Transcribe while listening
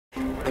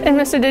In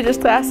Mr. Didra's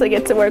class, I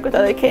get to work with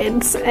other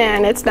kids,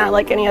 and it's not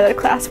like any other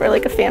class. We're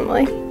like a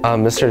family.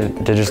 Mr.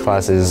 Didra's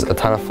class is a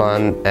ton of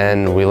fun,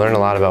 and we learn a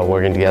lot about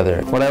working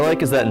together. What I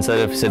like is that instead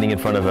of sitting in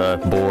front of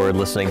a board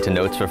listening to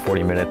notes for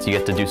 40 minutes, you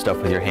get to do stuff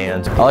with your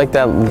hands. I like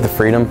that, the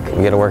freedom.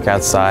 We get to work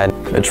outside.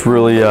 It's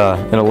really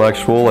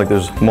intellectual, like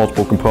there's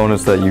multiple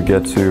components that you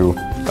get to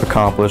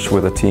accomplish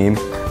with a team.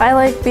 I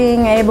like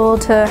being able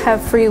to have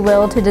free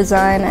will to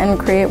design and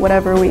create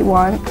whatever we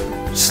want.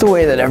 Just the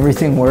way that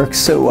everything works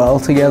so well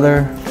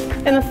together.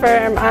 In the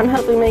firm, I'm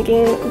helping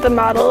making the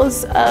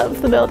models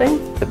of the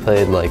building. I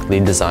played like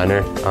lead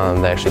designer.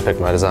 They actually picked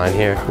my design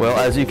here. Well,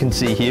 as you can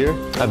see here,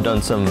 I've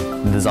done some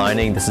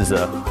designing. This is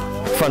the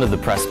front of the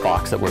press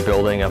box that we're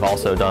building. I've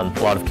also done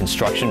a lot of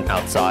construction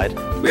outside.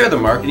 We are the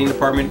marketing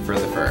department for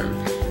the firm.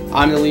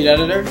 I'm the lead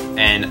editor,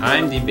 and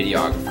I'm the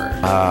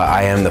videographer.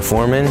 I am the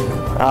foreman.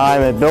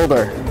 I'm a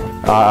builder.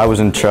 I was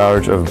in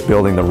charge of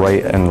building the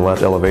right and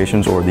left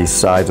elevations, or the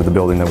sides of the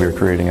building that we were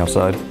creating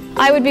outside.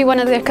 I would be one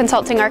of the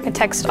consulting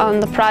architects on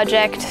the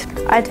project.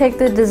 I take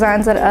the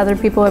designs that other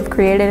people have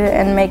created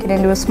and make it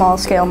into a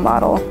small-scale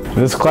model.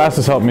 This class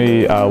has helped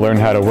me learn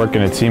how to work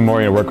in a team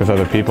more and work with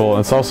other people.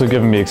 It's also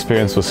given me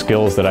experience with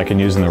skills that I can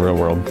use in the real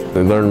world.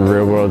 We learn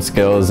real-world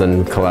skills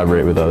and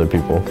collaborate with other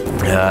people.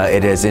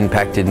 It has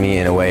impacted me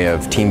in a way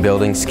of team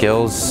building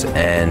skills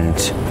and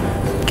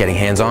getting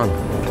hands-on.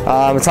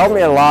 It's helped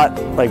me a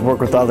lot, like work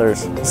with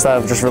others instead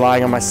of just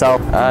relying on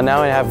myself.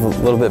 Now I have a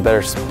little bit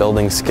better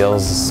building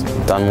skills,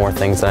 done more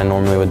things that I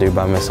normally would do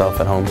by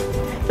myself at home.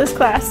 This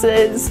class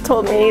has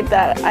told me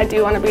that I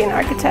do want to be an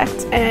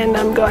architect, and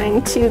I'm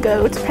going to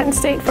go to Penn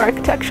State for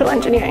architectural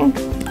engineering.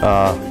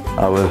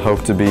 I would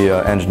hope to be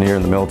an engineer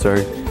in the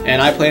military.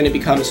 And I plan to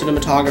become a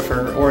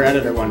cinematographer or an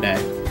editor one day.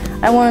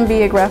 I want to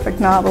be a graphic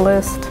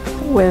novelist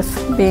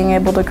with being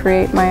able to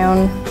create my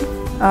own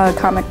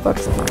comic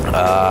books.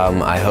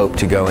 I hope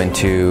to go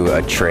into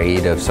a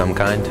trade of some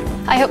kind.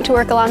 I hope to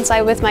work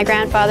alongside with my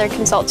grandfather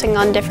consulting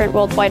on different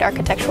worldwide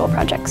architectural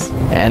projects.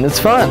 And it's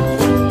fun.